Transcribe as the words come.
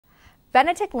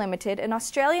Benitec Limited, an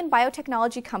Australian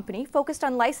biotechnology company focused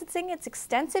on licensing its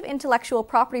extensive intellectual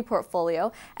property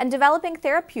portfolio and developing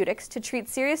therapeutics to treat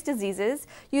serious diseases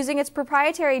using its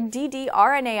proprietary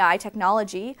ddRNAi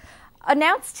technology,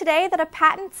 announced today that a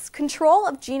patent's control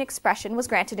of gene expression was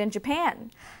granted in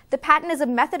Japan. The patent is a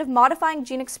method of modifying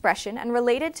gene expression and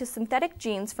related to synthetic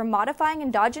genes for modifying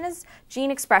endogenous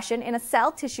gene expression in a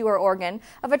cell, tissue, or organ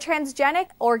of a transgenic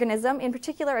organism, in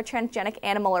particular a transgenic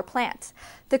animal or plant.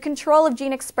 The control of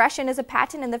gene expression is a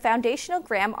patent in the foundational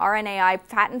Graham RNAi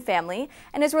patent family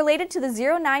and is related to the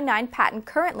 099 patent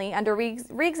currently under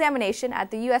reexamination at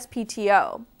the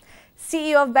USPTO.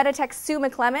 CEO of Benitec,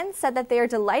 MacLeman, said that they are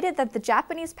delighted that the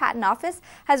Japanese Patent Office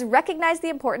has recognized the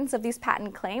importance of these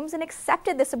patent claims and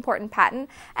accepted this important patent,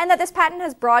 and that this patent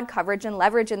has broad coverage and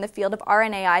leverage in the field of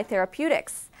RNAi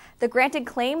therapeutics. The granted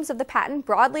claims of the patent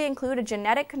broadly include a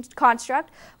genetic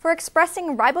construct for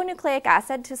expressing ribonucleic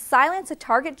acid to silence a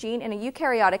target gene in a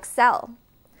eukaryotic cell.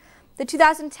 The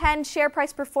 2010 share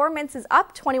price performance is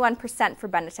up 21% for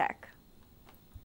Benitec.